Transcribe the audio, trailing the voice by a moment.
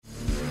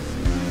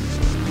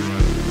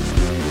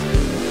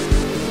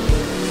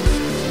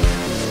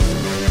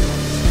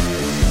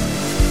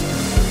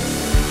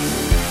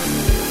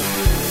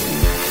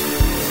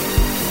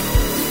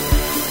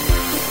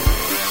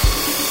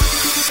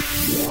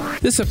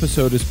This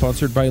episode is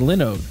sponsored by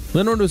Linode.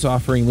 Linode is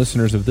offering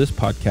listeners of this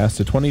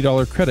podcast a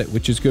 $20 credit,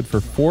 which is good for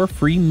 4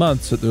 free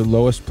months at their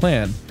lowest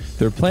plan.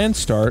 Their plans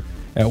start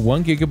at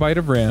 1 gigabyte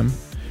of RAM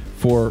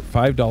for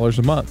 $5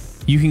 a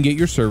month. You can get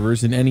your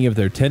servers in any of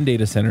their 10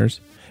 data centers,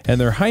 and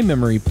their high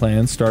memory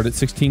plans start at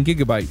 16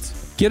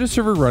 gigabytes. Get a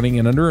server running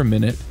in under a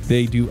minute.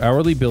 They do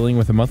hourly billing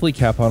with a monthly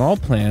cap on all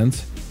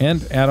plans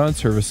and add-on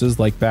services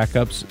like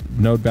backups,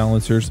 node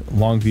balancers,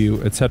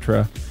 Longview,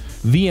 etc.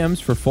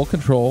 VMs for full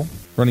control,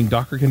 running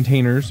Docker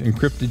containers,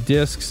 encrypted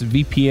disks,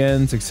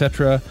 VPNs,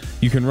 etc.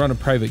 You can run a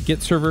private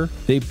Git server.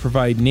 They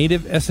provide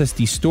native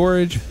SSD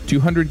storage,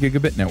 200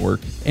 gigabit network,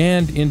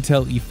 and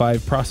Intel E5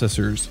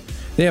 processors.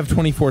 They have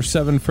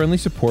 24/7 friendly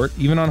support,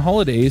 even on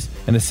holidays,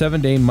 and a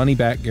 7-day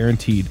money-back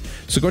guaranteed.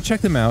 So go check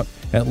them out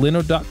at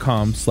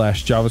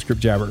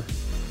linode.com/JavaScriptJabber.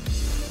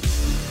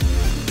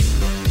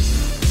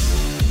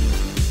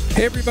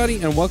 Hey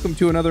everybody, and welcome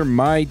to another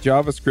My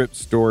JavaScript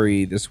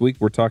Story. This week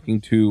we're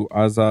talking to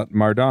Azat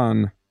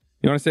Mardan.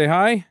 You want to say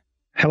hi?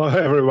 Hello,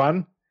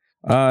 everyone.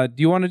 Do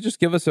you want to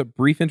just give us a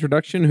brief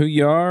introduction, who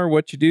you are,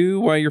 what you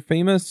do, why you're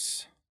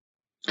famous?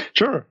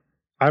 Sure.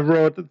 I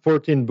wrote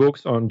 14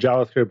 books on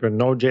JavaScript and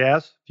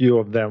Node.js. Few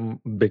of them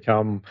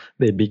became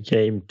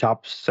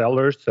top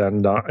sellers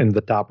and in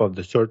the top of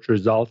the search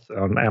results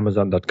on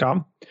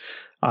Amazon.com.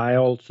 I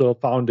also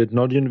founded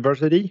Node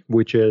University,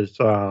 which is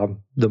the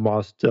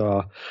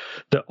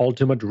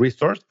ultimate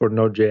resource for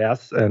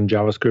Node.js and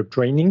JavaScript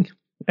training.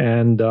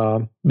 And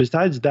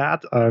besides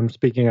that, I'm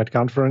speaking at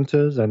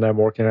conferences and I'm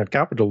working at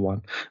Capital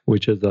One,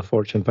 which is a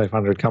Fortune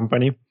 500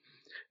 company.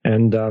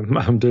 And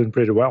I'm doing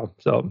pretty well.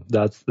 So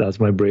that's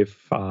my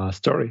brief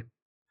story.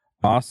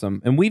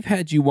 Awesome. And we've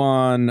had you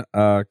on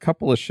a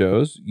couple of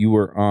shows. You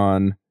were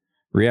on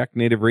React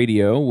Native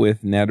Radio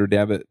with Nader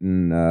Dabit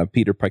and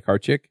Peter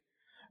Pikarczyk.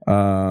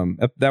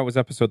 That was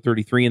episode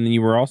 33. And then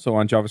you were also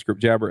on JavaScript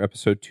Jabber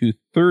episode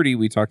 230.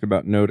 We talked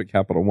about Node at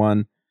Capital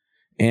One.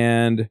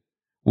 And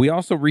we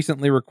also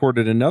recently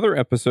recorded another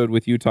episode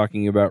with you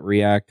talking about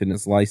React and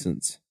its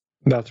license.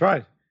 That's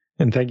right.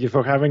 And thank you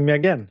for having me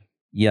again.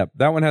 Yep.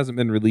 That one hasn't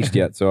been released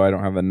yet, so I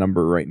don't have a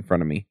number right in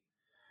front of me.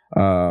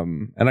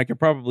 And I could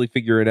probably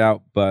figure it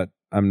out, but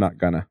I'm not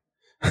gonna.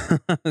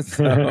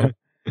 So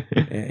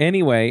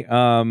anyway,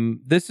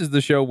 this is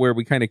the show where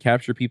we kind of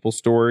capture people's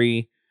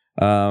story,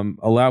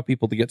 allow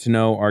people to get to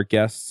know our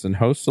guests and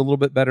hosts a little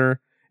bit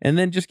better, and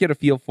then just get a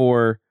feel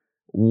for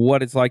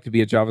what it's like to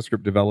be a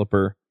JavaScript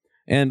developer.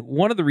 And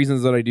one of the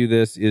reasons that I do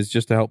this is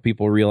just to help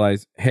people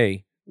realize,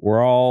 hey,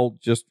 we're all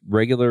just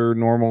regular,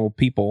 normal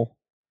people.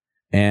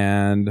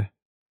 And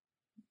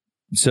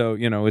so,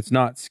 it's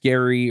not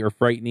scary or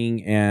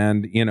frightening.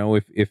 And,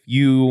 if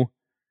you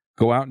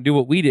go out and do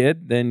what we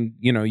did, then,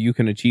 you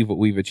can achieve what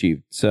we've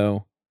achieved.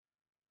 So.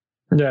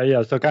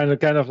 Yeah. So kind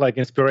of like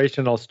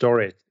inspirational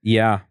stories.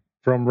 Yeah.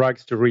 From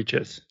rags to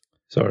riches.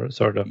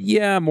 Sort of.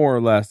 Yeah, more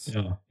or less.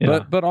 Yeah.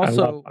 But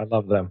also. I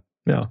love them.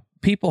 Yeah.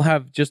 People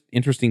have just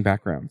interesting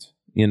backgrounds,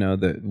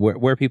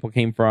 where people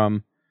came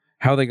from,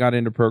 how they got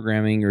into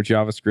programming or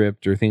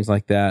JavaScript or things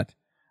like that.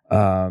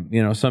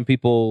 Some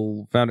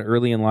people found it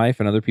early in life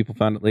and other people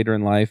found it later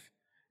in life.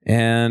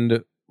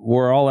 And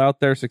we're all out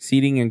there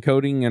succeeding and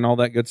coding and all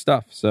that good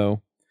stuff.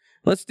 So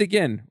let's dig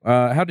in.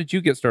 How did you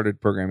get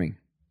started programming?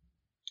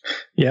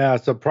 Yeah,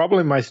 so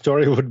probably my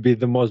story would be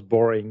the most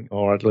boring,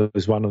 or at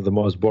least one of the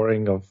most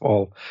boring of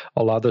all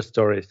other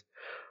stories.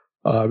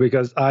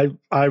 Because I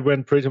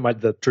went pretty much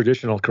the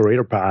traditional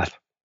career path.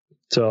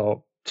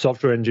 So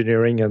software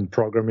engineering and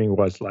programming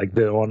was like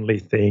the only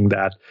thing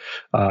that,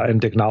 in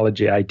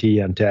technology, IT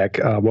and tech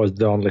was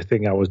the only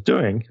thing I was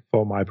doing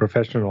for my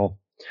professional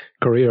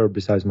career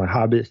besides my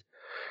hobbies.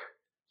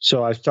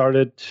 So I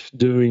started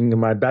doing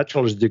my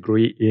bachelor's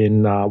degree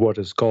in what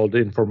is called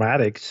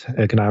informatics,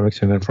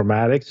 economics and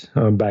informatics,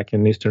 back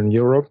in Eastern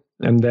Europe.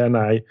 And then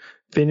I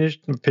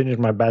finished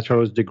my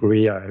bachelor's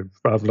degree.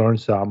 I've learned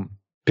some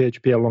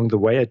PHP along the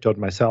way. I taught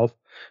myself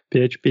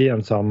PHP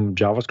and some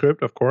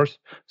JavaScript, of course,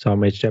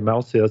 some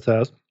HTML,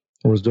 CSS.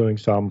 I was doing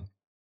some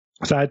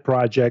side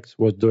projects,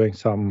 was doing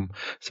some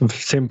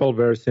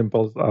very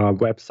simple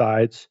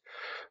websites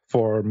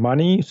for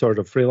money, sort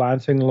of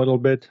freelancing a little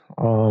bit,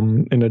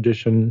 in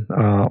addition,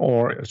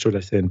 or should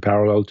I say in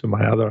parallel to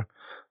my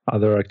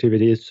other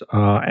activities.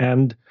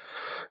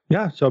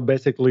 So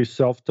basically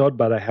self-taught,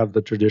 but I have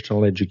the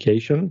traditional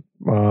education.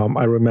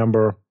 I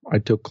remember I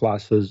took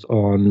classes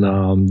on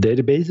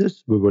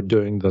databases. We were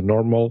doing the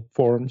normal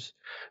forms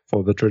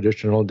for the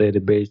traditional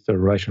database, the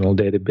relational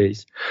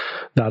database.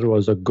 That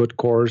was a good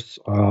course.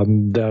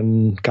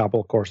 Then a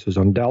couple courses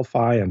on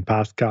Delphi and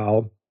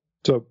Pascal.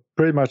 So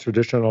pretty much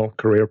traditional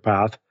career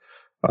path,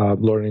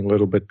 learning a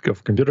little bit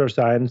of computer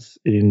science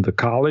in the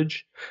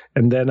college.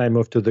 And then I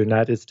moved to the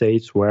United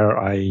States where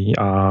I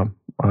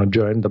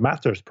joined the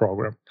master's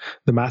program.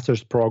 The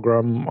master's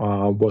program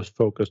was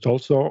focused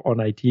also on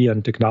IT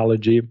and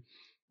technology.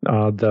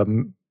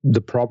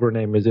 The proper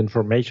name is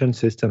Information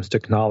Systems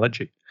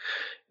Technology.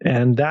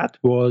 And that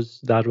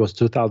was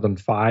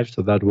 2005.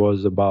 So that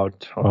was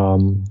about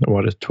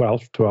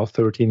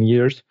 13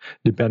 years,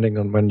 depending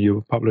on when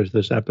you publish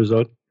this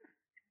episode.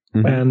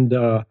 Mm-hmm. And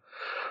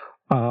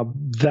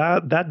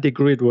that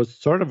degree, it was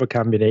sort of a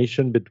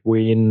combination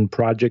between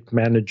project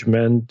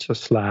management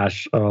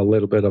slash a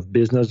little bit of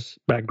business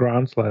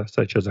background,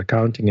 such as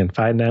accounting and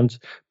finance,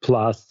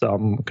 plus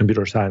some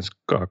computer science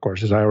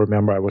courses. I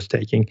remember I was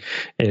taking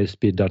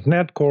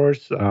ASP.NET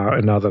course,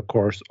 another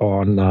course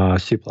on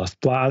C++.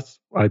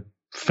 I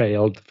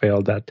failed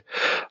that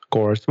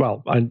course.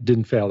 Well, I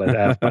didn't fail at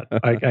F, but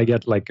I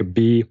get like a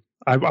B.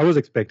 I was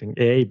expecting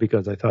A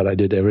because I thought I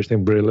did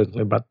everything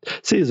brilliantly, but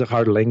C is a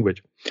hard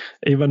language.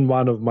 Even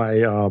one of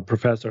my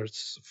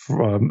professors,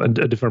 from a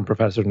different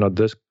professor, not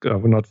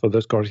for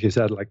this course, he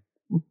said, like,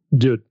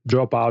 dude,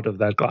 drop out of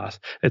that class.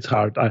 It's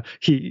hard.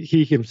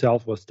 He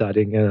himself was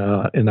studying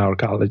in our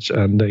college,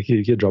 and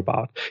he dropped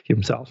out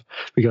himself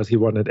because he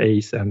wanted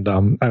A's. And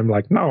I'm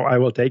like, no, I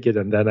will take it.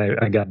 And then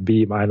I got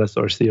B minus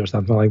or C or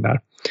something like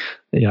that.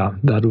 Yeah,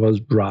 that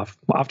was rough.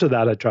 After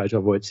that, I tried to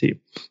avoid C.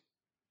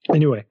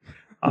 Anyway.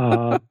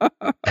 In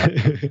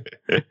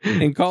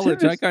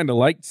college, I kind of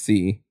liked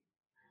C.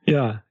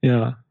 Yeah.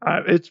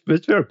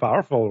 It's very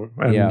powerful,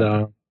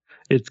 and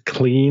it's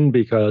clean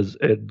because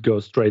it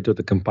goes straight to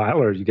the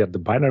compiler. You get the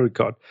binary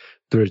code.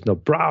 There's no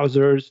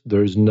browsers.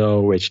 There's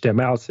no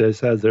HTML,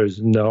 CSS.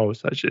 There's no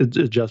such. It's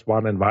just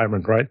one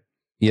environment, right?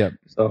 Yeah.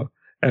 So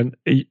and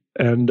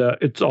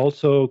it's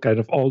also kind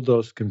of all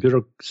those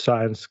computer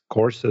science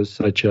courses,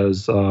 such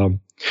as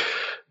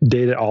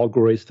data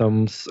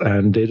algorithms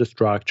and data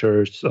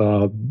structures.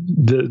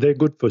 They're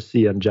good for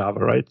C and Java,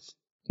 right?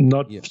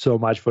 Not so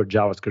much for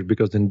JavaScript,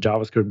 because in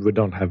JavaScript we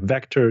don't have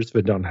vectors,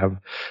 we don't have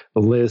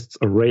lists,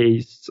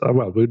 arrays.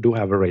 Well, we do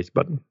have arrays,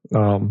 but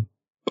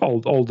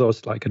all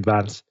those like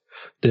advanced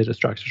data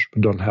structures,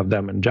 we don't have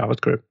them in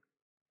JavaScript.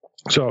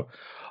 So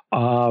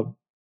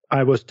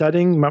I was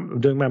studying,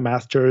 doing my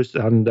master's,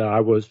 and I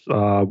was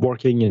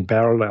working in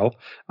parallel.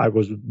 I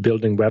was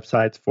building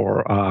websites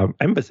for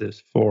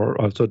embassies for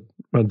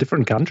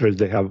different countries.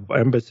 They have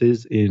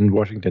embassies in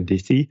Washington,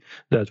 D.C.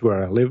 That's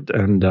where I lived,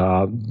 and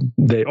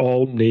they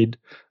all need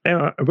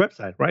a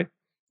website, right?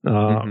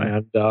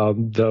 And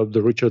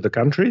the richer the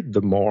country,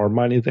 the more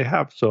money they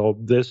have. So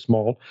this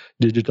small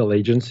digital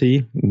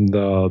agency,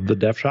 the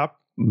Dev Shop,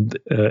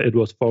 it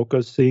was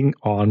focusing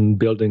on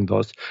building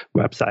those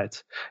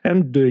websites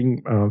and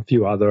doing a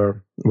few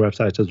other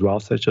websites as well,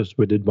 such as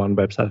we did one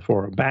website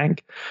for a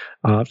bank.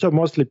 So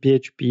mostly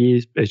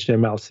PHP,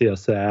 HTML,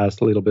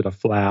 CSS, a little bit of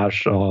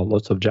Flash,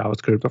 lots of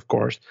JavaScript, of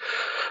course.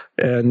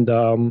 And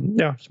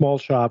small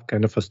shop,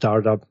 kind of a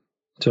startup.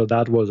 So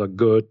that was a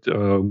good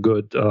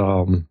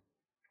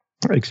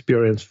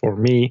experience for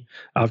me.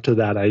 After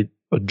that, I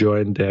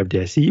joined the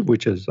FDIC,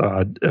 which is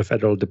a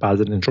Federal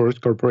Deposit Insurance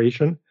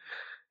Corporation.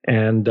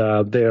 And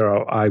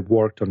there I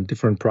worked on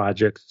different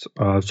projects.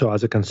 So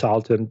as a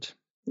consultant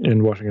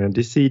in Washington,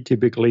 D.C.,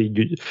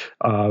 typically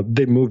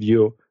they move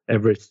you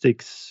every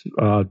 6,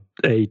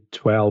 8,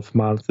 12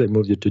 months. They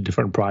move you to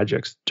different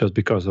projects just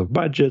because of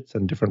budgets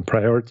and different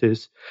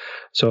priorities.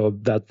 So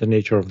that's the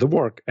nature of the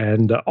work.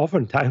 And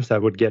oftentimes I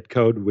would get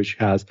code which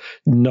has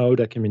no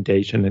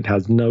documentation. It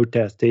has no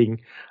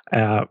testing.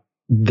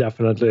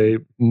 Definitely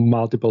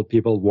multiple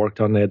people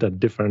worked on it at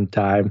different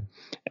time,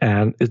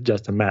 and it's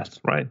just a mess,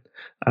 right?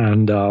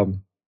 And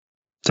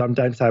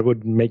sometimes I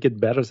would make it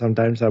better,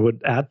 sometimes I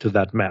would add to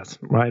that mess,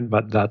 right?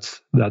 But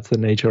that's the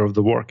nature of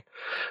the work.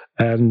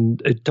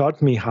 And it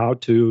taught me how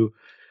to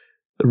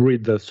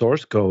read the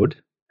source code,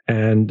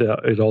 and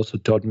it also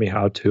taught me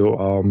how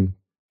to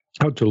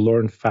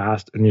learn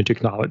fast a new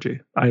technology.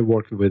 I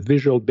worked with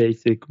Visual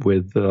Basic,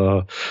 with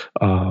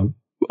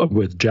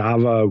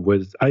Java,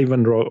 I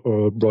even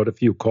wrote a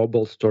few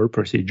COBOL store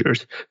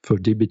procedures for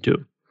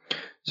DB2.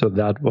 So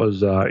that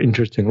was an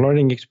interesting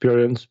learning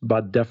experience,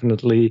 but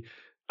definitely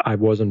I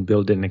wasn't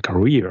building a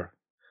career.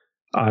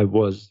 I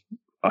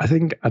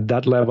think at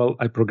that level,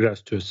 I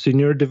progressed to a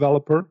senior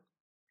developer.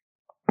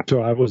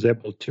 So I was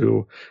able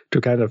to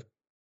kind of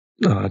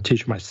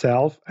teach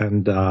myself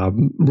and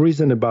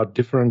reason about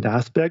different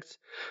aspects.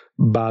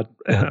 But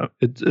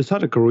it's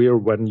not a career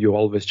when you're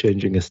always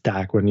changing a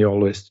stack, when you're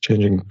always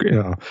changing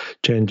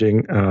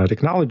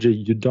technology.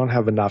 You don't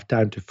have enough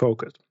time to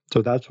focus.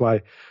 So that's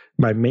why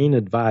my main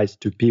advice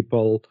to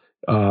people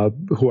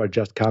who are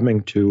just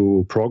coming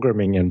to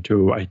programming and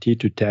to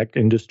IT, to tech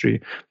industry,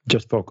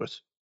 just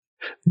focus.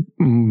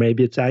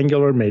 Maybe it's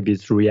Angular, maybe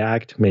it's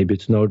React, maybe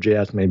it's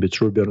Node.js, maybe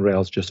it's Ruby on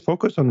Rails. Just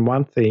focus on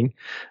one thing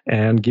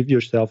and give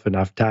yourself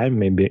enough time,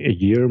 maybe a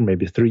year,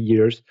 maybe 3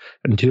 years,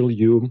 until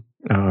you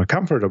are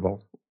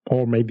comfortable,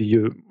 or maybe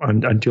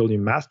until you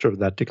master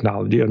that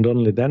technology, and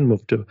only then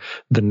move to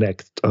the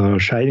next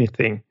shiny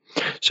thing.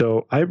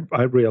 So I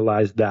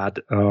realized that,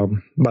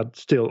 but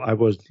still, I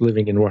was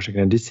living in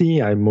Washington,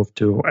 D.C. I moved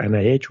to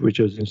NIH, which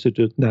is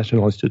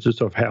National Institutes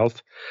of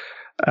Health.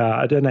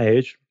 At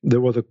NIH, there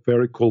was a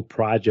very cool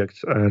project,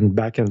 and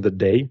back in the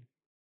day,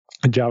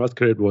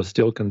 JavaScript was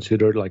still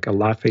considered like a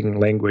laughing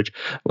language,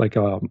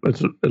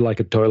 it's like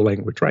a toy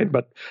language, right?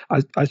 But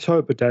I saw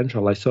a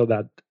potential. I saw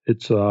that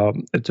it's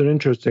an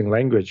interesting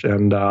language,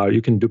 and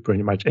you can do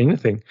pretty much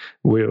anything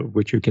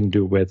which you can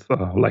do with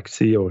like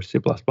C or C++.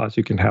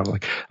 You can have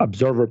like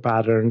observer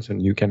patterns,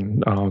 and you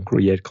can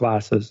create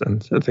classes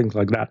and things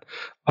like that.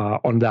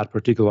 On that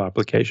particular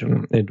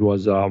application, it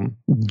was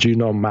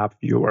genome map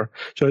viewer.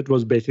 So it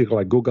was basically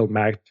like Google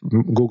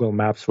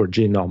Maps for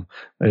genome.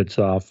 It's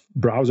a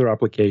browser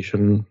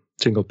application,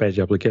 single page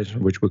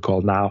application, which we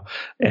call now.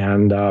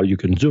 And you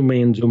can zoom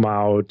in, zoom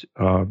out.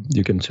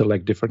 You can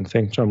select different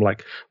things. So I'm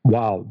like,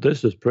 wow,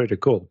 this is pretty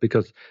cool.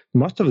 Because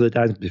most of the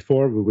times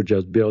before, we were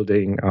just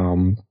building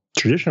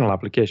traditional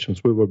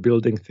applications. We were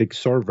building thick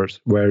servers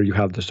where you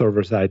have the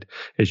server side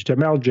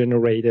HTML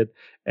generated,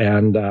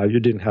 and you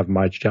didn't have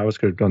much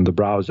JavaScript on the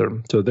browser.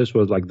 So this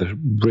was like the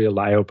real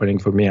eye-opening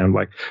for me. I'm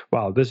like,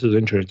 wow, this is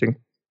interesting.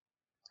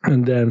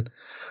 And then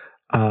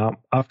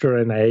after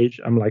an age,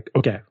 I'm like,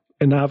 okay,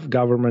 enough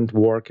government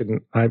work,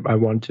 and I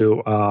want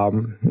to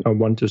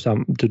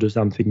do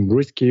something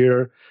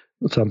riskier,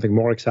 something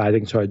more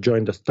exciting. So I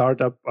joined a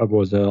startup. I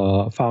was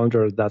a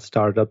founder of that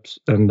startup,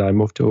 and I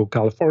moved to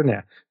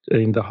California,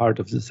 in the heart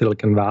of the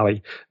Silicon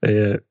Valley.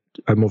 I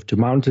moved to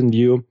Mountain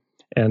View,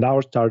 and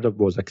our startup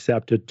was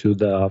accepted to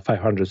the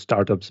 500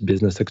 Startups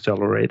Business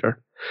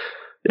Accelerator.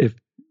 If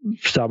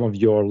some of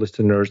your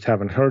listeners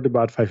haven't heard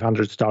about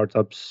 500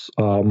 Startups,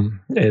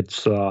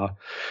 it's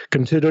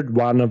considered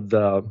one of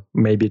the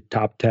maybe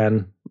top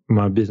 10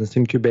 business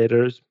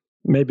incubators.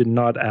 Maybe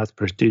not as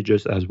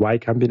prestigious as Y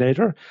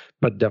Combinator,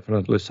 but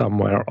definitely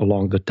somewhere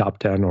along the top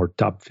 10 or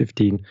top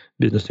 15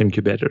 business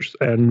incubators.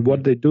 And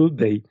what they do,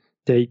 they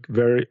take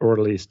very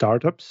early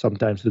startups.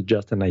 Sometimes it's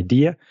just an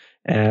idea,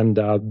 and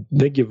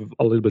they give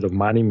a little bit of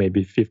money,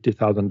 maybe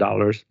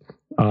 $50,000.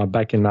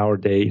 Back in our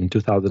day, in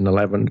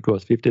 2011, it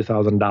was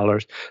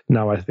 $50,000.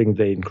 Now I think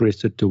they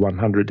increased it to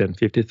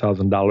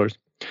 $150,000.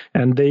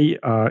 And they,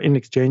 in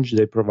exchange,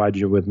 they provide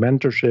you with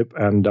mentorship,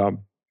 and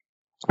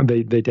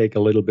they take a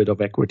little bit of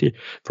equity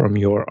from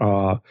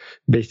your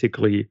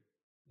basically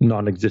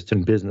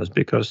non-existent business,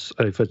 because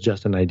if it's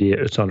just an idea,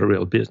 it's not a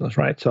real business,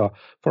 right? So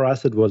for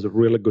us, it was a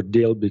really good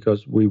deal,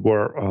 because we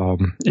were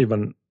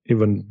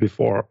even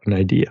before an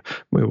idea,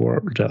 we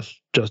were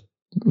just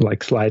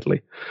like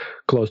slightly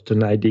close to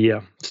an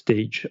idea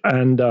stage,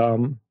 and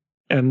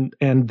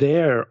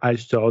there I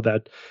saw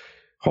that,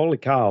 holy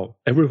cow,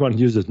 everyone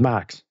uses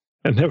Macs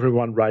and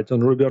everyone writes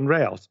on Ruby on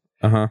Rails.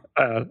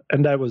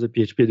 And I was a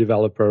PHP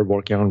developer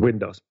working on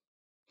Windows.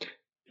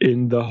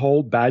 In the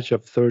whole batch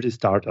of 30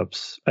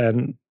 startups,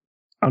 and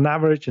on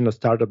average in a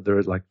startup there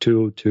is like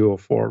two or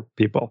four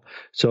people,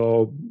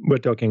 so we're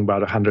talking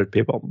about 100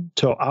 people.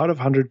 So out of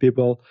 100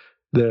 people,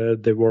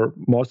 they were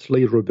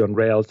mostly Ruby on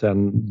Rails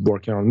and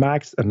working on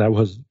Macs, and I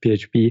was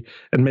PHP,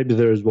 and maybe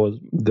there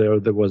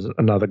was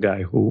another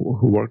guy who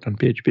worked on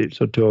PHP.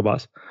 So two of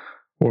us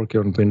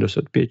working on Windows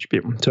at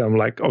PHP. So I'm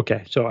like,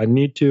 okay, so I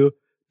need to,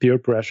 peer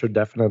pressure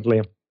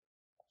definitely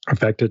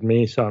affected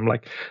me. So I'm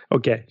like,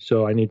 okay,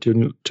 so I need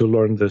to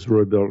learn this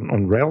Ruby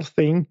on Rails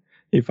thing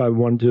if I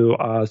want to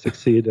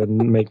succeed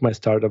and make my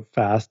startup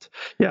fast.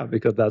 Yeah,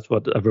 because that's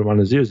what everyone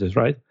is using,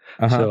 right?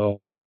 So,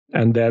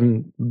 and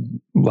then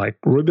like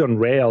Ruby on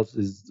Rails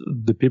is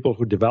the people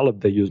who develop,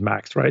 they use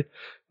Macs, right?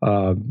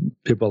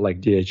 People like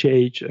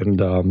DHH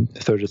and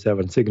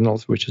 37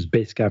 Signals, which is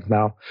Basecamp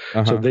now.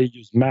 So they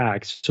use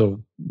Macs.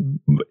 So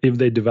if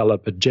they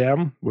develop a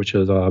gem, which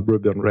is a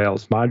Ruby on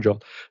Rails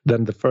module,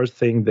 then the first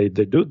thing they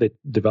do, they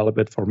develop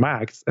it for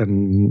Macs,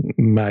 and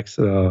Macs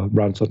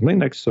runs on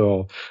Linux.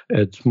 So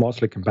it's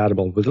mostly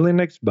compatible with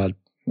Linux, but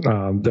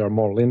there are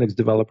more Linux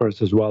developers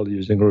as well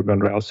using Ruby on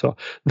Rails. So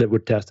they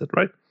would test it,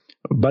 right?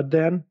 But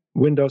then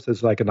Windows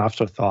is like an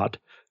afterthought.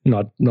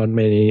 Not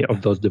many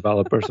of those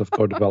developers, of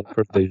code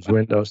developers, they use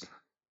Windows.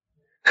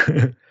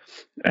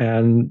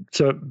 And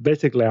so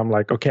basically I'm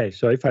like, okay,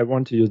 so if I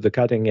want to use the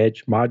cutting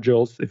edge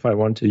modules, if I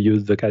want to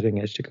use the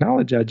cutting edge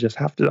technology, I just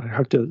have to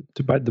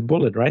bite the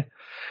bullet, right?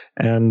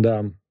 And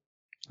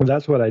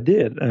that's what I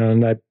did.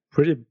 And I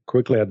pretty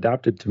quickly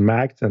adapted to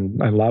Macs,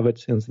 and I love it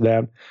since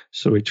then.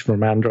 Switched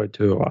from Android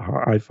to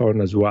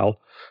iPhone as well,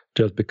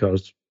 just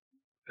because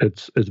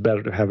it's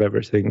better to have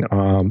everything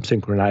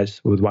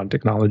synchronized with one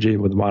technology,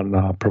 with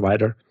one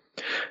provider.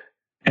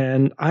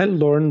 And I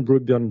learned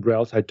Ruby on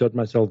Rails. I taught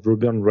myself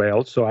Ruby on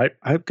Rails. So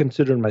I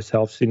considered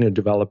myself senior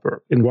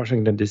developer. In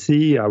Washington,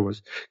 D.C., I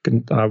was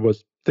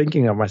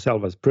thinking of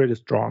myself as pretty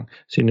strong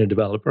senior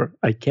developer.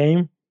 I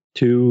came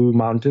to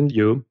Mountain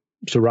View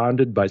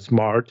surrounded by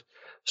smart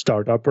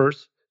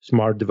startuppers,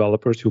 smart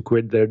developers who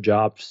quit their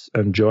jobs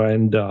and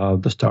joined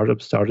the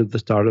startup, started the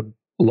startup,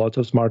 lots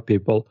of smart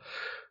people.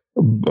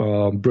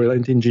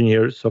 Brilliant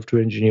engineers,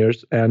 software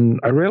engineers,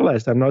 and I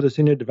realized I'm not a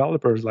senior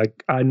developer.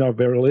 Like, I know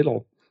very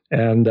little,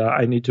 and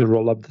I need to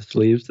roll up the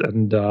sleeves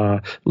and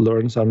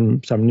learn some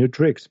new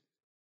tricks.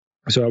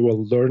 So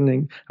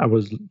I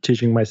was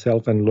teaching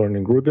myself and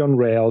learning Ruby on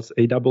Rails,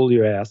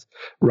 AWS,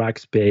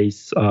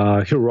 Rackspace,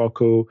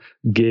 Heroku,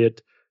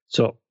 Git.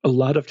 So a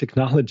lot of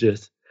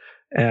technologies.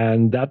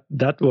 And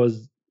that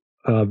was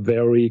a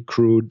very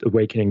crude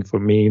awakening for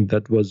me.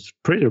 That was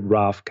pretty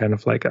rough, kind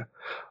of like a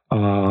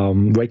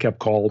wake up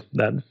call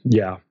that,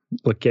 yeah,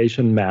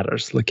 location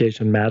matters.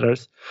 Location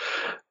matters.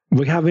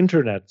 We have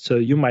internet, so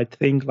you might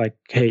think like,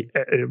 hey,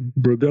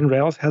 Ruby on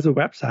Rails has a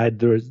website.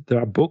 There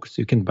are books,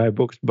 you can buy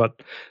books.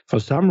 But for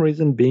some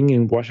reason, being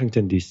in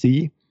Washington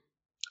D.C.,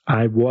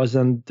 I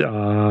wasn't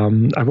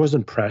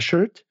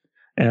pressured,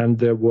 and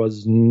there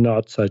was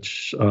not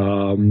such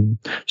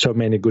so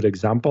many good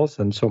examples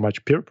and so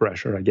much peer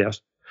pressure, I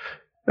guess,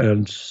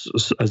 and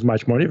as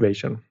much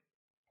motivation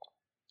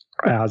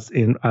as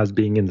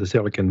being in the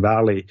Silicon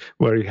Valley,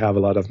 where you have a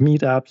lot of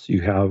meetups,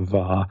 you have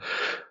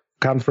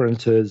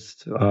conferences,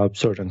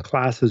 certain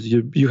classes.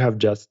 You have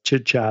just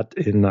chit chat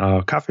in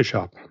a coffee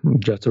shop,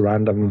 just a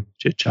random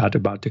chit chat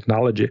about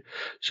technology.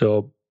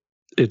 So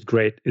it's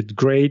great. It's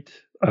great.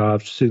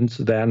 Since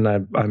then,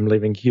 I'm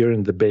living here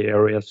in the Bay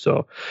Area,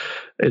 so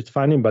it's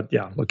funny, but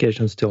yeah,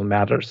 location still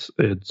matters.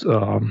 It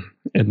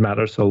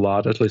matters a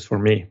lot, at least for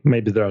me.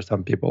 Maybe there are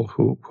some people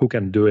who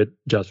can do it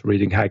just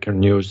reading Hacker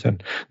News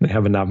and they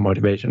have enough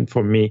motivation.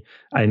 For me,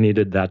 I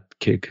needed that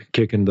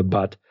kick in the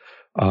butt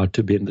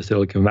to be in the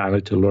Silicon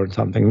Valley to learn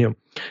something new.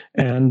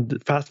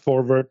 And fast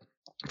forward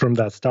from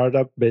that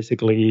startup,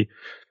 basically,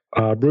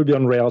 Ruby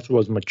on Rails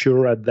was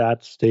mature at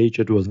that stage.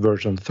 It was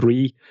version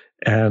 3,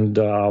 and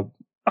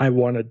I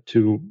wanted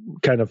to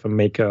kind of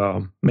make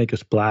a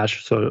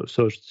splash, so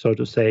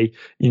to say,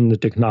 in the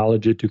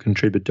technology, to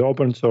contribute to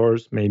open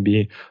source,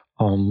 maybe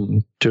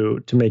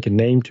to make a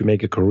name, to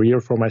make a career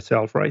for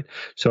myself, right?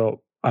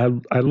 So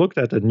I looked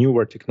at a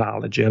newer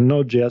technology, and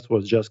Node.js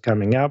was just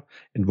coming up.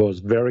 It was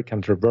very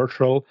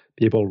controversial.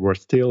 People were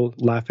still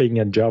laughing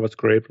at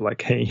JavaScript,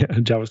 like, hey,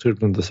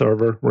 JavaScript on the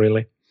server,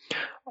 really?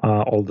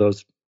 All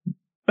those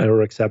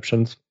error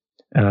exceptions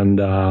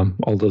and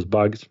all those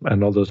bugs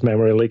and all those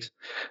memory leaks.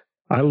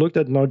 I looked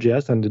at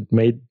Node.js and it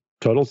made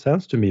total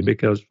sense to me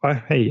because,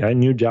 hey, I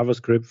knew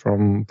JavaScript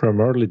from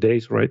early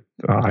days, right?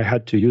 I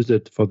had to use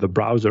it for the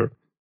browser.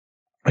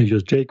 I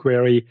used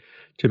jQuery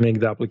to make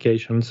the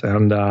applications,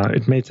 and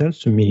it made sense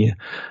to me.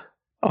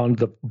 On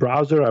the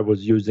browser, I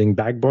was using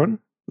Backbone,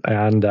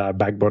 and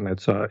Backbone,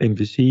 it's a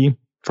MVC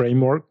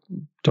framework,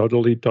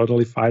 totally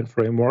fine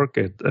framework.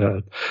 It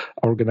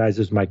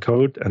organizes my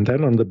code. And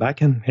then on the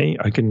backend, hey,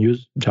 I can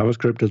use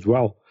JavaScript as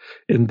well.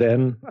 And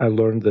then I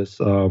learned this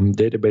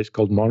database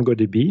called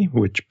MongoDB,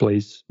 which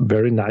plays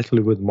very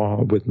nicely with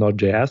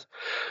Node.js.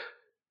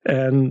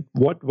 And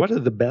what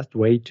is the best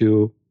way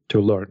to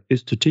learn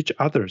is to teach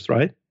others,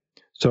 right?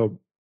 So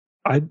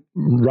I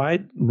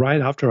right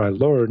after I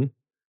learned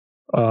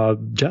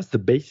just the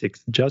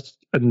basics, just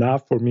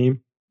enough for me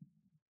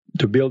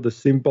to build a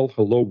simple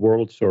hello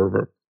world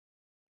server.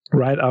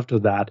 Right after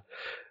that,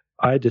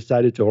 I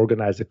decided to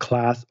organize a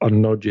class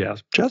on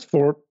Node.js just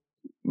for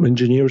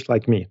engineers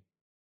like me.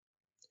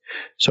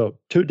 So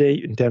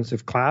 2-day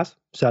intensive class,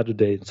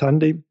 Saturday and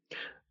Sunday.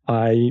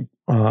 I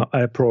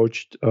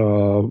approached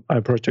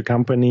a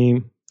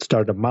company,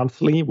 Startup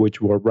Monthly,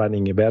 which were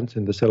running events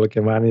in the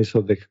Silicon Valley.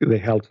 So they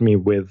helped me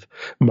with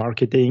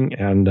marketing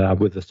and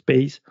with the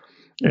space.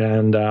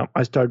 And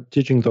I started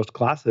teaching those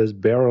classes,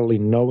 barely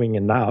knowing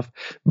enough,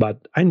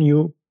 but I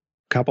knew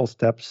I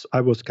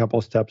was a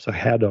couple steps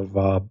ahead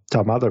of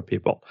some other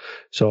people.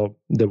 So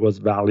there was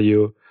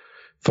value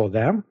for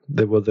them.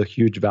 There was a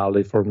huge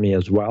value for me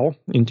as well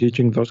in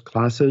teaching those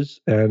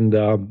classes. And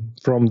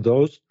from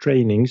those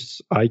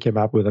trainings, I came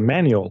up with a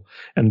manual.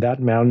 And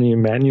that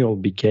manual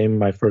became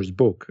my first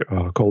book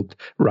called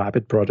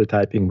Rapid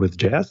Prototyping with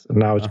JS. And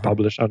now it's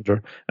published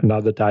under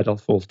another title,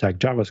 Full Stack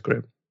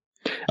JavaScript.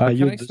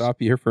 Can I stop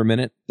you here for a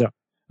minute? Yeah.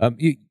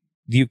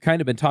 You've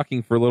kind of been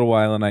talking for a little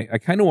while, and I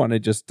kind of want to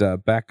just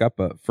back up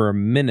for a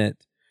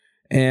minute.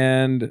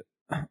 And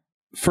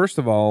first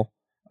of all,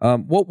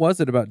 what was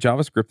it about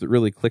JavaScript that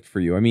really clicked for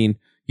you? I mean,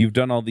 you've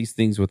done all these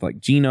things with like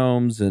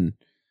genomes and,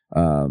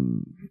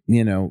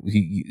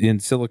 in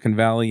Silicon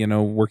Valley,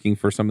 working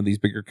for some of these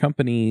bigger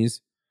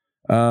companies,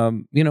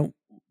 and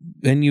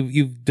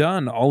you've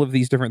done all of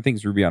these different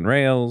things, Ruby on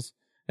Rails.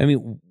 I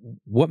mean,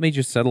 what made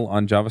you settle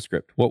on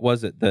JavaScript? What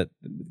was it that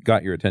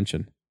got your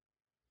attention?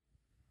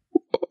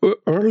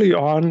 Early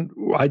on,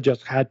 I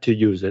just had to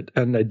use it,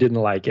 and I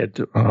didn't like it.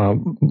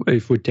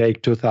 If we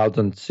take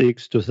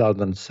 2006,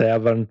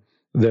 2007,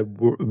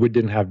 we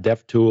didn't have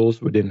dev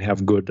tools. We didn't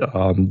have good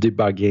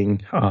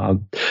debugging.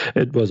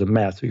 It was a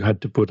mess. You had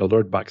to put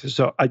alert boxes.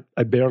 So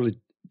I barely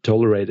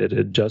tolerated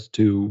it just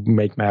to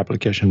make my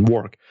application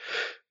work.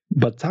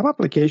 But some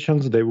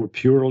applications, they were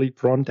purely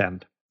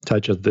front-end,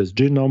 such as this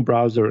Genome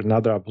browser.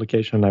 Another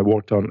application I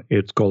worked on,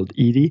 it's called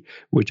EDI,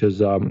 which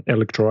is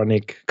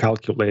electronic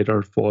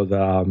calculator for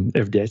the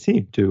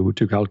FDIC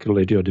to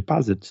calculate your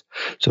deposits.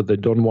 So they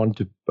don't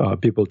want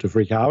people to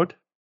freak out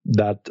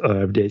that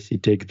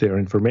FDIC take their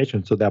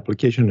information. So the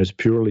application is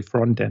purely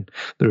front end.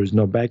 There is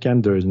no back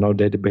end. There is no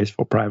database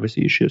for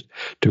privacy issues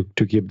to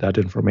keep that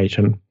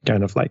information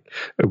kind of like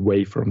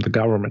away from the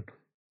government.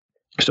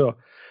 So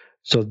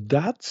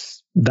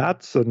that's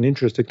an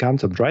interesting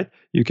concept, right?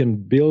 You can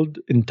build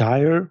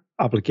entire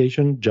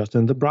application just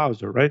in the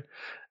browser, right?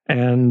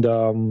 And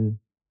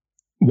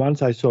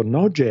once I saw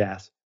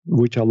Node.js,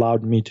 which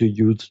allowed me to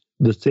use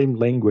the same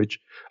language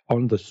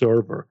on the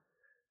server,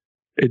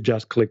 it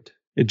just clicked.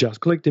 It just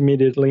clicked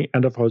immediately.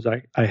 And of course,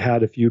 I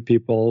had a few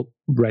people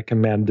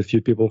recommend, a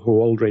few people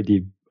who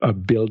already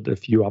built a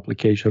few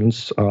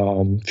applications,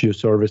 few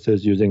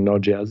services using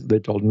Node.js. They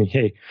told me,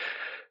 hey,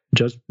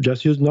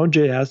 just use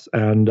Node.js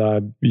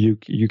and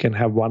you can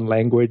have one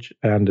language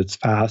and it's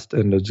fast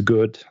and it's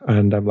good.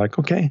 And I'm like,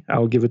 okay,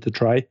 I'll give it a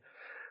try.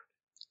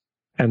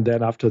 And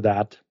then after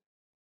that,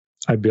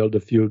 I built a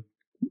few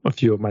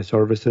of my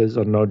services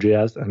on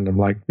Node.js, and I'm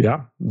like,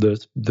 yeah,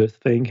 this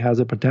thing has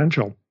a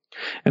potential.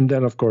 And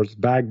then, of course,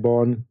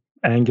 Backbone,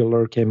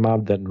 Angular came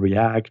up, then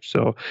React.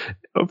 So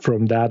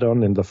from that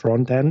on, in the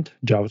front end,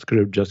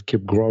 JavaScript just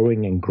kept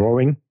growing and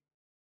growing.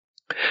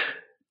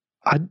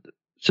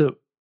 So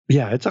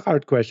yeah, it's a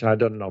hard question. I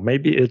don't know.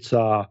 Maybe it's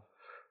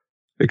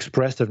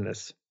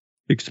expressiveness.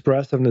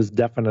 Expressiveness,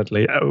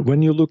 definitely.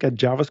 When you look at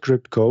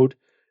JavaScript code,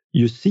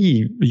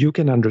 you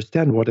can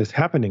understand what is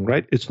happening,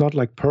 right? It's not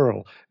like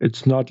Perl.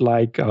 It's not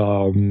like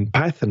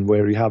Python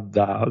where you have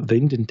the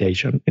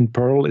indentation. In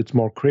Perl, it's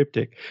more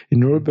cryptic.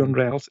 In Ruby on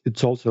Rails,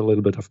 it's also a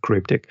little bit of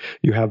cryptic.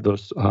 You have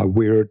those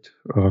weird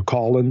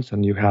colons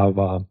and you have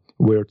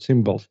weird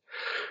symbols.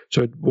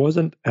 So it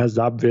wasn't as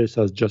obvious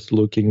as just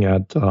looking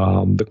at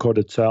the code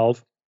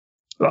itself.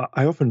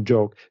 I often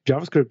joke,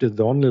 JavaScript is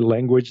the only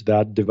language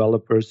that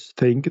developers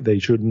think they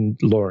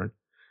shouldn't learn.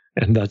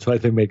 And that's why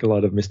they make a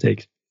lot of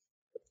mistakes.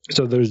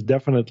 So there's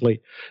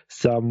definitely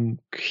some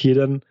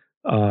hidden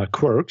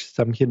quirks,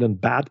 some hidden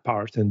bad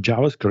parts in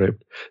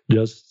JavaScript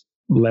just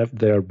left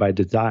there by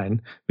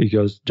design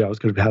because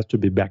JavaScript has to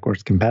be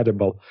backwards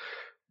compatible.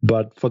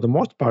 But for the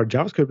most part,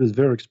 JavaScript is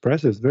very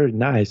expressive, it's very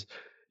nice.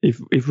 If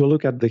we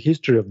look at the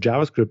history of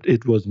JavaScript,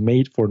 it was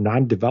made for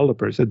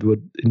non-developers. It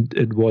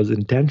was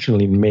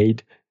intentionally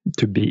made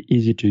to be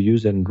easy to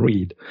use and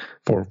read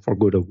for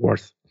good or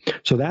worse.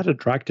 So that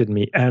attracted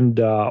me. And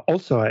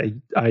also,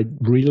 I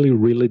really,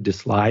 really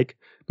dislike,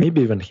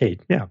 maybe even hate.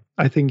 Yeah,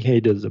 I think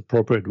hate is the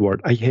appropriate word.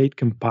 I hate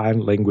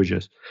compiled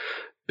languages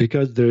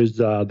because there's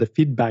the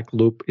feedback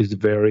loop is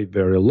very,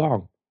 very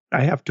long.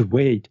 I have to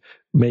wait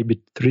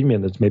maybe 3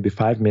 minutes, maybe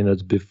 5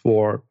 minutes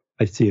before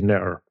I see an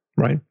error,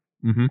 right?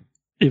 Mm-hmm.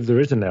 If there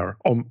is an error,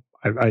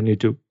 I need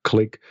to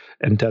click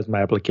and test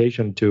my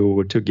application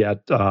to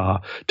get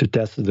to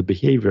test the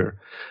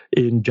behavior.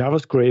 In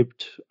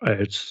JavaScript,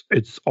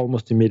 it's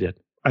almost immediate.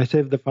 I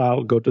save the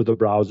file, go to the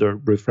browser,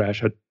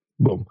 refresh it,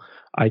 boom.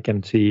 I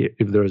can see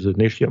if there is an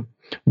issue.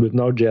 With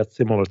Node.js,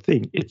 similar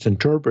thing. It's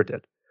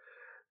interpreted.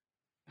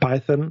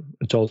 Python,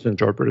 it's also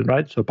interpreted,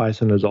 right? So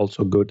Python is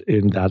also good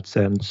in that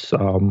sense.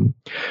 So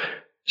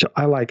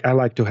I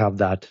like to have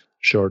that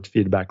short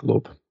feedback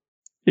loop.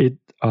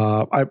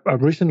 I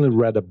recently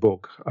read a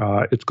book.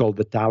 It's called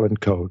The Talent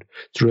Code.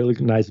 It's a really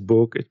nice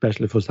book,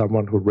 especially for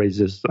someone who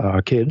raises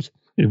kids,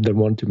 if they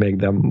want to make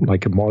them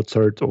like a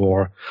Mozart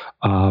or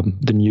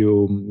the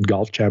new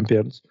golf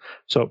champions.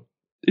 So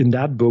in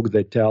that book,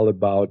 they tell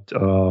about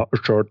a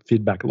short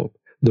feedback loop.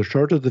 The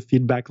shorter the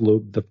feedback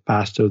loop, the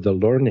faster the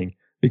learning,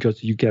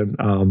 because you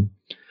can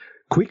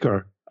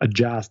quicker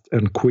adjust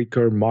and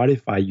quicker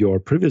modify your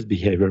previous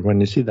behavior when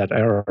you see that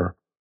error.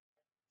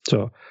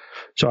 So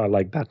I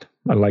like that.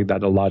 I like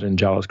that a lot in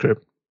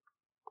JavaScript.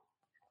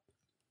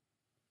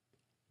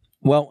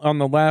 Well, on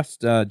the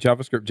last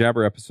JavaScript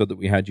Jabber episode that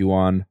we had you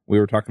on, we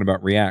were talking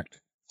about React.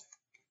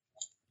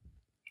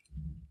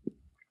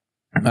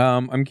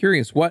 I'm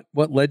curious, what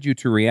led you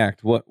to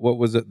React? What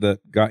was it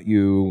that got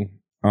you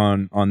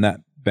on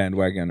that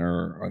bandwagon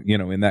or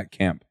in that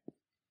camp?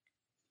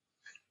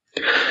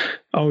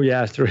 Oh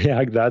yes,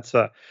 React. That's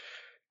I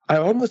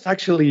almost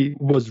actually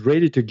was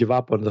ready to give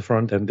up on the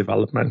front end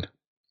development.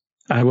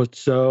 I was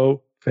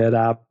so fed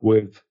up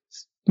with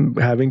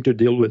having to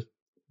deal with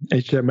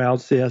HTML,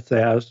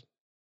 CSS,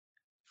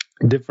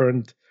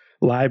 different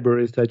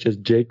libraries such as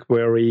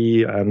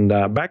jQuery, and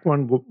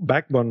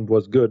Backbone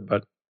was good,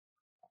 but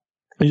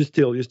you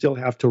still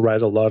have to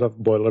write a lot of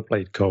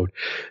boilerplate code.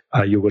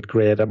 You would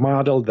create a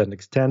model, then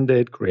extend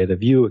it, create a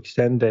view,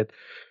 extend it.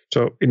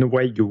 So in a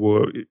way,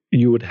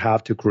 you would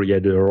have to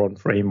create your own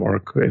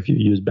framework if you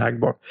use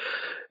Backbone.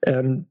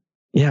 And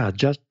yeah,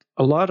 just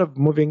a lot of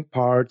moving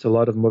parts, a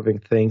lot of moving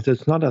things.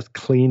 It's not as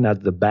clean as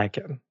the back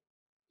end.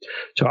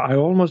 So I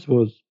almost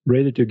was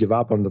ready to give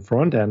up on the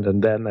front end.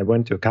 And then I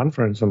went to a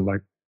conference. I'm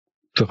like,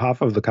 so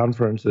half of the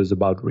conference is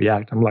about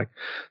React. I'm like,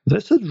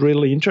 this is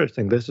really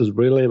interesting. This is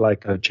really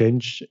like a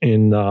change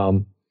in, I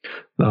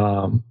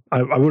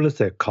wouldn't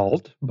say a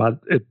cult, but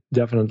it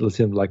definitely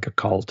seemed like a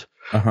cult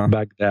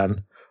back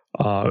then.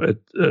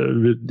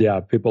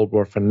 People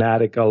were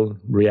fanatical,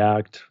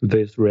 React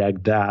this,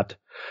 React that.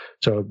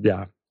 So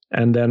yeah.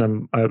 And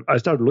then I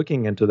started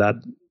looking into that.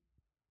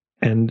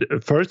 And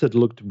at first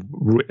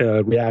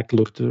React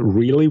looked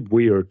really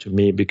weird to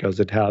me because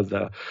it has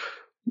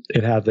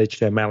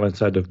HTML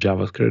inside of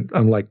JavaScript.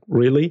 I'm like,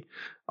 really?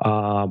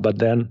 But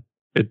then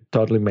it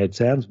totally made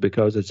sense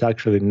because it's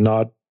actually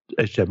not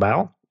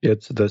HTML.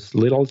 It's this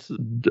little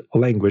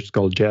language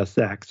called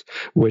JSX,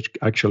 which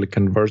actually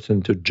converts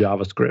into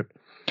JavaScript.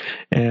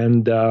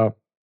 And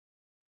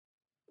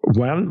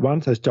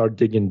once I start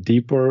digging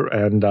deeper,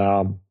 and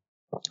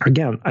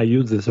again, I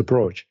use this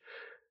approach.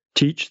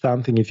 Teach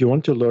something. If you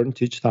want to learn,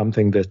 teach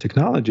something, this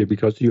technology,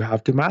 because you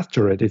have to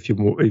master it if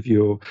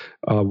you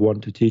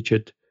want to teach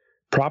it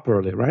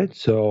properly, right?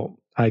 So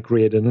I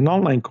created an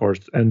online course,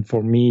 and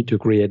for me to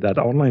create that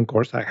online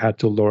course, I had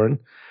to learn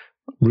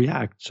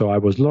React. So I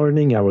was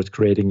learning, I was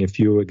creating a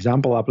few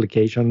example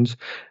applications,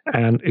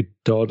 and it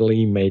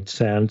totally made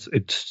sense.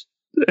 It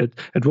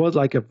was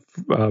like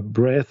a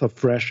breath of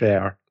fresh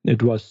air.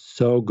 It was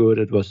so good.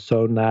 It was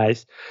so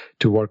nice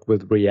to work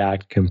with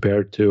React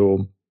compared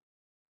to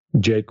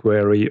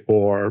jQuery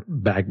or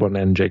Backbone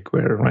and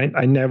jQuery, right?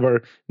 I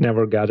never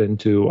got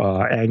into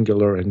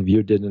Angular, and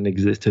Vue didn't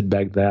existed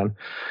back then,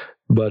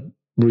 but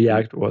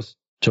React was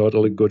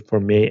totally good for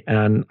me,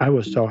 and I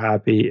was so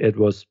happy. It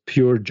was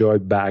pure joy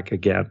back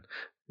again,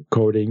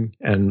 coding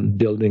and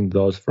building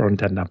those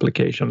front-end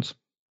applications.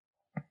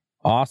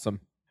 Awesome.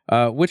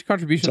 Which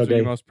contributions are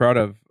you most proud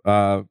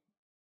of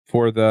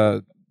for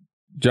the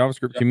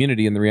JavaScript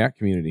community and the React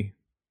community?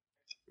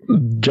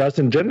 Just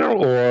in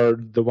general, or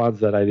the ones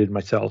that I did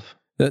myself?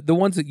 The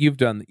ones that you've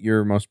done that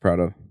you're most proud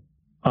of.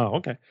 Oh,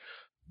 okay.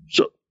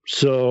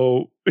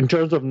 So in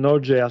terms of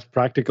Node.js,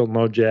 practical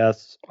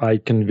Node.js, I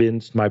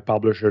convinced my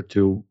publisher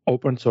to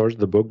open source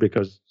the book,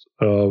 because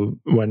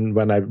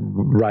when I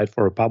write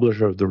for a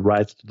publisher, the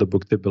rights to the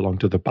book, they belong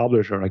to the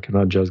publisher. I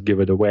cannot just give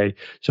it away.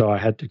 So I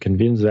had to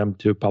convince them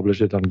to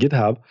publish it on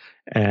GitHub.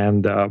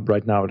 And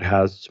right now it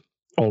has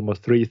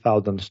almost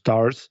 3,000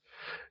 stars.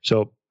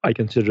 So I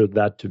consider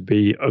that to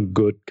be a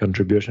good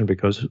contribution,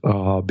 because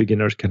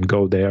beginners can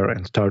go there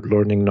and start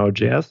learning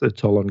Node.js.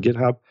 It's all on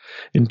GitHub.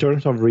 In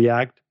terms of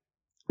React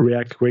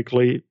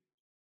Quickly,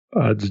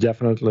 it's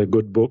definitely a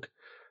good book.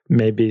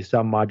 Maybe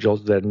some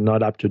modules that are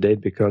not up to date,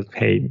 because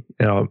hey,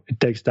 it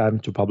takes time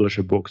to publish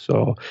a book,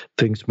 so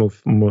things move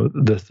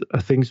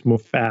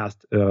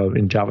fast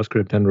in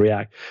JavaScript and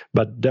React.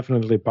 But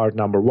definitely part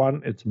number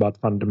one, it's about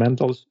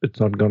fundamentals.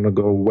 It's not going to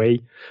go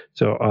away.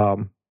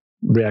 So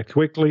React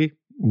Quickly,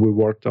 we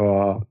worked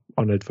on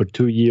it for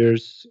 2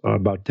 years,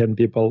 about 10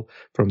 people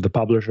from the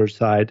publisher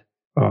side,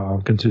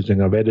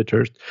 consisting of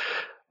editors.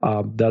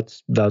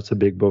 That's a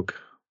big book.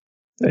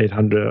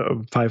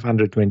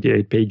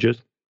 528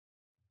 pages.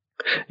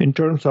 In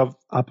terms of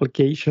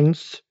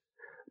applications,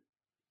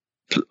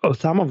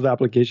 some of the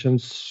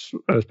applications,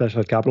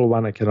 especially Capital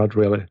One, I cannot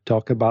really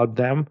talk about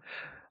them.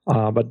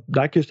 But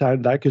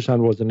DocuSign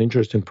was an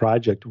interesting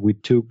project. We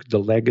took the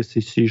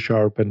legacy C#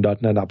 and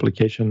 .NET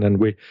application, and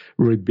we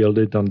rebuilt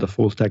it on the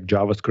full stack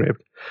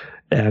JavaScript.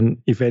 And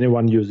if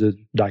anyone uses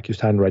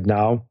DocuSign right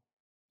now,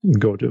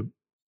 go to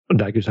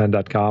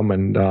DocuSign.com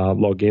and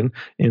log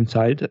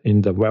inside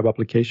in the web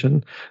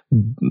application.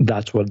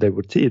 That's what they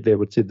would see. They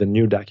would see the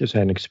new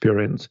DocuSign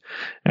experience.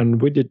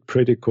 And we did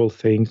pretty cool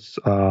things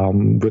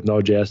with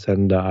Node.js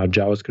and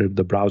JavaScript,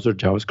 the browser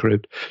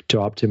JavaScript, to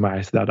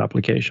optimize that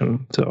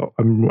application. So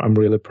I'm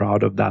really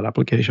proud of that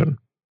application.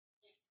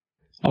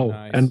 Oh,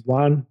 nice. and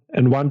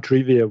one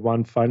trivia,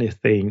 one funny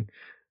thing.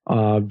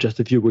 Just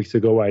a few weeks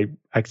ago, I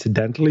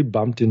accidentally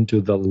bumped into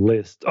the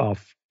list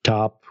of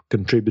top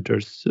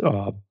contributors,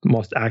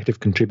 most active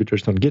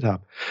contributors on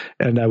GitHub.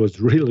 And I was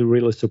really,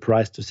 really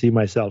surprised to see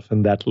myself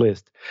in that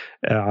list.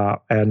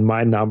 And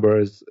my number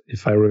is,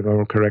 if I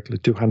remember correctly,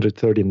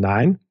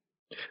 239,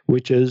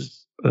 which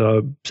is,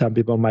 some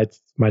people might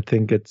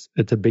think it's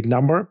a big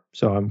number.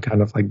 So I'm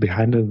kind of like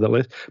behind in the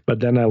list. But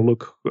then I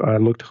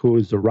looked who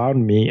is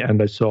around me,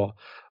 and I saw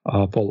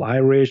Paul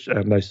Irish,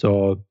 and I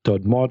saw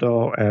Todd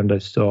Motto, and I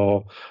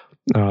saw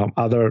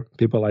other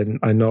people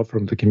I know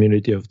from the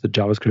community of the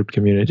JavaScript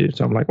community.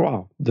 So I'm like,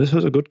 wow, this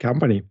is a good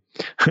company.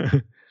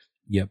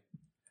 Yep.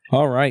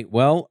 All right.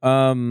 Well,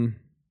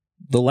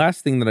 the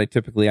last thing that I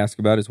typically ask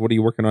about is, what are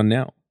you working on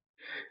now?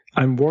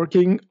 I'm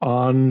working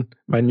on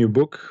my new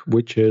book,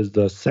 which is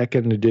the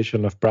second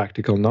edition of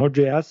Practical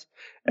Node.js.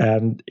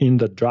 And in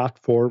the draft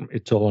form,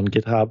 it's all on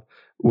GitHub,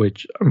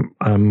 which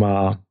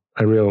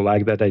I really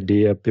like that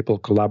idea. People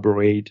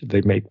collaborate,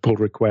 they make pull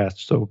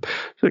requests. So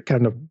they're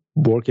kind of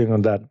working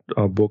on that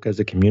book as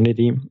a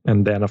community.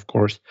 And then, of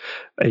course,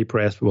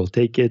 A-Press will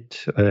take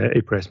it,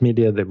 A-Press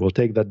Media, they will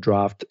take that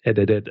draft,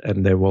 edit it,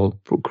 and they will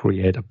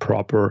create a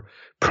proper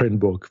print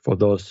book for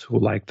those who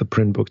like the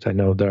print books. I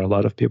know there are a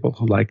lot of people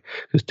who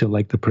still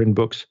like the print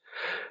books.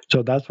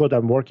 So that's what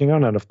I'm working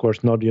on. And of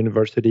course, Node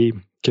University,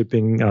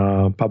 keeping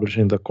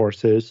publishing the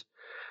courses.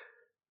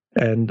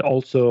 And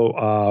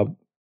also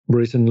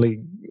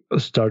recently I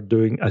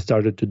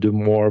started to do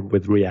more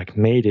with React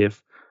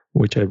Native,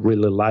 which I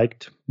really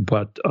liked,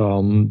 but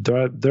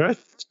there are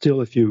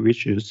still a few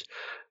issues.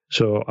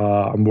 So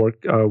I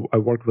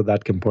worked with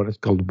that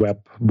component called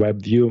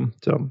WebView.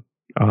 So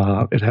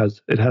it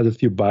has a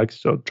few bugs.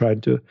 So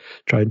trying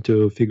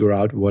to figure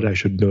out what I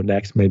should do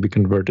next. Maybe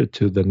convert it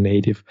to the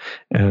native,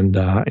 and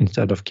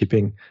instead of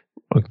keeping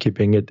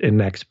it in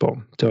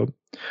Expo.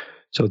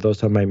 So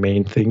those are my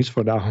main things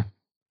for now.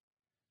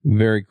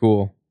 Very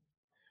cool.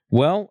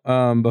 Well,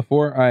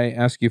 before I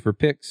ask you for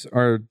picks,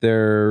 are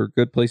there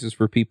good places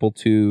for people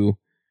to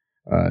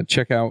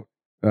check out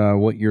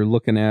what you're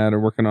looking at or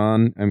working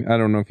on? I mean, I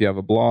don't know if you have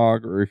a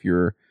blog or if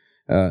you're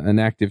an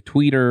active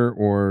tweeter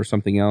or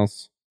something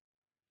else.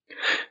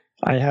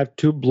 I have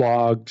two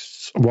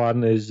blogs.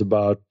 One is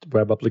about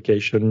web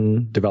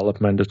application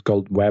development. It's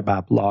called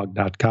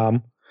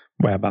webappblog.com,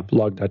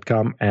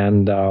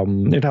 and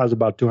it has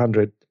about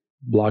 200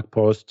 blog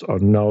posts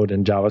on Node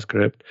and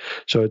JavaScript.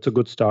 So it's a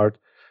good start.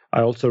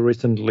 I also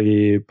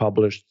recently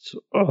published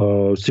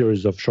a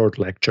series of short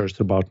lectures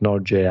about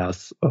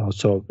Node.js.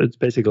 So it's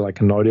basically like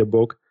an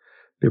audiobook.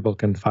 People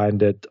can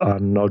find it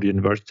on Node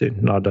University,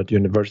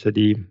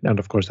 Node.university. And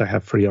of course, I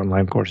have free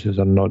online courses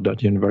on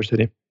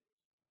Node.university.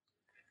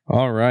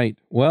 All right.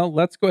 Well,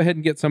 let's go ahead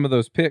and get some of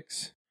those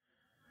picks.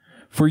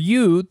 For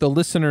you, the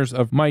listeners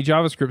of My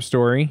JavaScript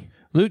Story,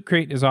 Loot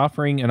Crate is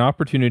offering an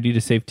opportunity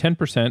to save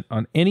 10%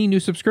 on any new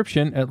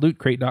subscription at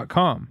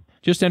lootcrate.com.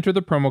 Just enter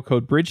the promo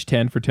code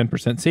BRIDGE10 for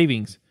 10%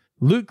 savings.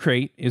 Loot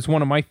Crate is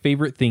one of my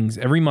favorite things.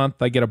 Every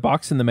month I get a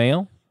box in the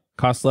mail,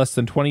 costs less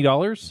than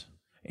 $20,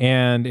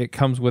 and it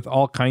comes with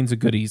all kinds of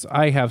goodies.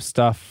 I have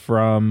stuff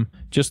from,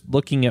 just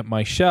looking at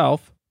my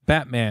shelf,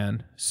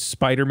 Batman,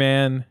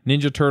 Spider-Man,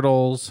 Ninja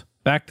Turtles,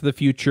 Back to the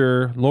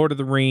Future, Lord of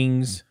the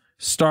Rings,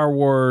 Star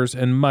Wars,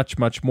 and much,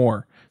 much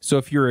more. So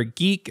if you're a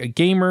geek, a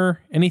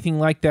gamer, anything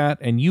like that,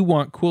 and you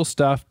want cool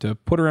stuff to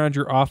put around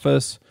your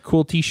office,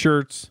 cool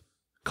t-shirts,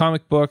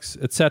 comic books,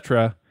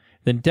 etc.,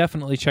 then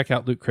definitely check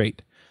out Loot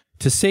Crate.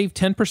 To save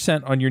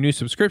 10% on your new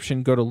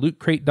subscription, go to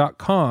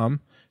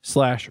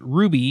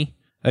lootcrate.com/Ruby.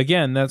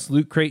 Again, that's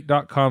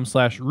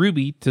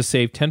lootcrate.com/Ruby to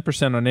save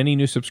 10% on any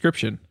new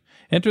subscription.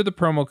 Enter the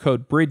promo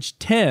code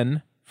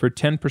BRIDGE10 for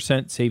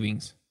 10%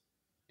 savings.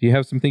 Do you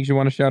have some things you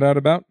want to shout out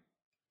about?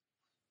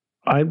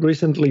 I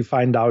recently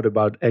found out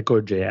about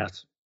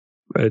Echo.js.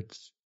 It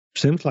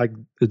seems like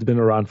it's been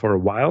around for a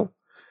while.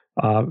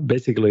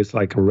 Basically, it's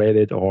like a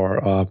Reddit or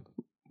a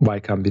Y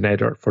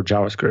Combinator for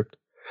JavaScript.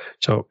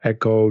 So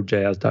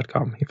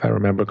echojs.com, if I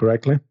remember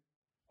correctly.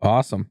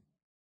 Awesome.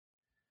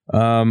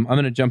 I'm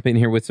going to jump in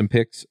here with some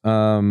picks.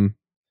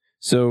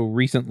 So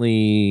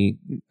recently,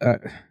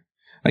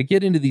 I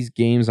get into these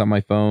games on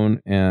my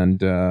phone,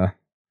 and I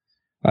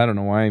don't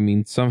know why. I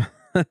mean, some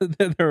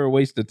they're a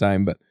waste of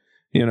time, but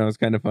it's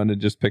kind of fun to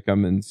just pick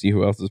them and see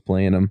who else is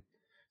playing them.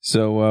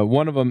 So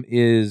one of them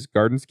is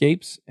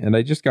Gardenscapes, and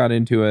I just got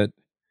into it,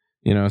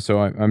 so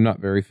I'm not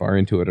very far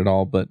into it at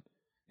all, but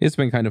it's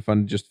been kind of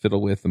fun to just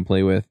fiddle with and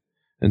play with.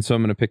 And so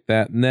I'm going to pick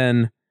that. And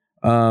then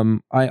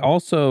I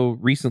also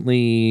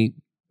recently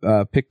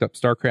picked up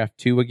StarCraft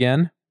 2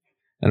 again,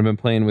 and I've been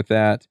playing with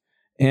that.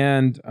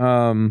 And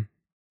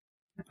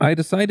I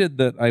decided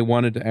that I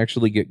wanted to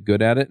actually get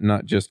good at it,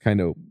 not just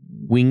kind of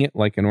wing it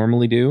like I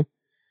normally do.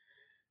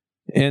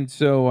 And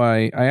so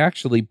I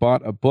actually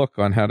bought a book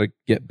on how to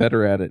get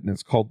better at it, and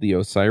it's called The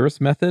Osiris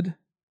Method.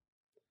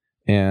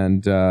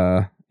 And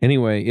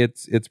anyway,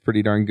 it's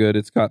pretty darn good.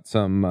 It's got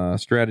some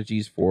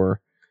strategies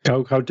for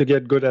how to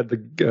get good at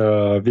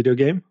the video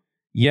game.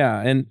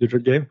 Yeah, and computer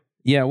game.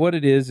 Yeah, what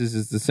it is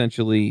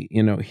essentially,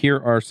 here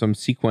are some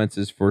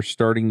sequences for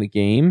starting the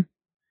game,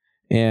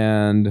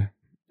 and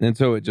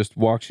so it just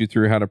walks you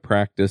through how to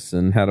practice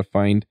and how to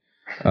find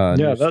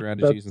new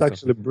strategies. That's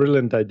actually a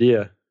brilliant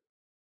idea.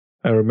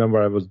 I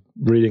remember I was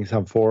reading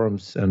some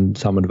forums and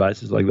some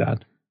advices like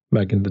that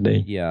back in the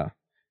day. Yeah,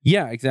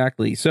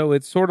 exactly. So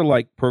it's sort of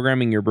like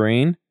programming your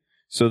brain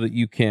so that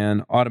you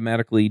can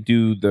automatically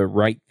do the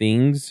right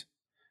things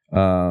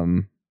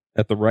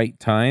at the right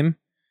time.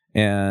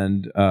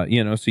 And,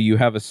 so you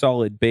have a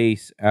solid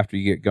base after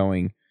you get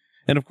going.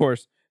 And of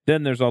course,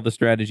 then there's all the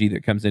strategy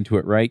that comes into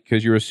it, right?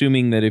 Because you're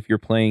assuming that if you're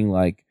playing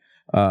like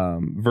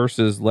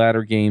versus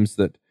ladder games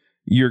that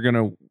you're going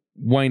to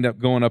wind up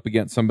going up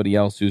against somebody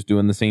else who's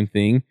doing the same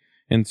thing.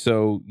 And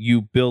so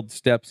you build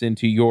steps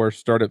into your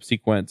startup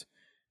sequence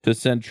to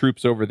send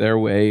troops over their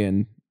way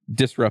and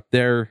disrupt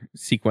their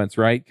sequence,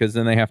 right? Because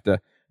then they have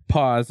to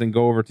pause and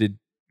go over to,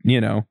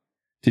 to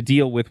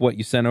deal with what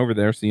you sent over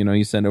there. So,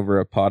 you send over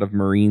a pod of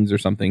Marines or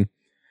something.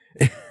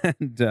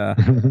 And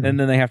and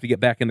then they have to get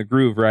back in the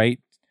groove, right?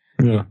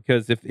 Yeah.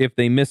 Because if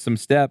they miss some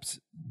steps,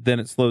 then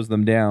it slows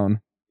them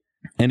down.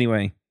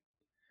 Anyway,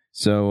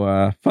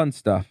 so fun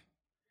stuff.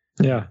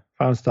 Yeah,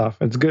 fun stuff.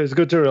 It's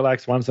good to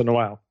relax once in a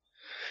while.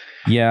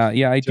 Yeah,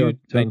 I do. To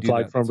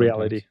unplug from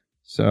reality.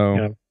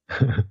 So,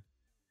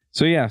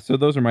 so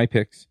those are my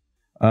picks.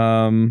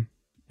 And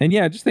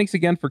yeah, just thanks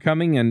again for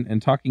coming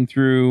and talking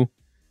through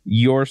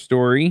your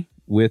story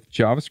with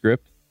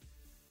JavaScript.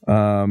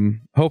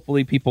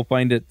 Hopefully people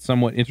find it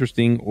somewhat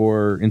interesting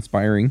or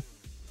inspiring.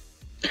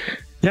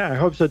 Yeah, I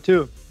hope so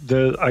too.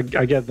 I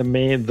get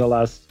the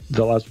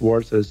last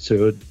words is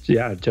to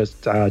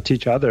just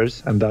teach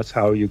others, and that's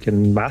how you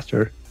can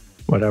master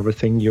whatever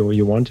thing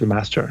you want to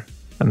master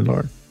and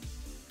learn.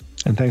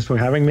 And thanks for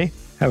having me.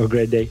 Have a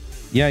great day.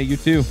 Yeah, you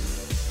too.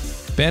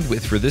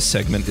 Bandwidth for this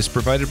segment is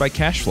provided by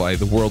CacheFly,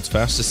 the world's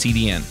fastest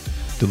CDN.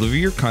 Deliver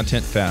your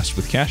content fast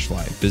with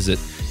CacheFly. Visit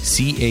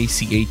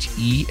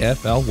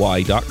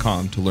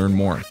CacheFly.com to learn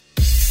more.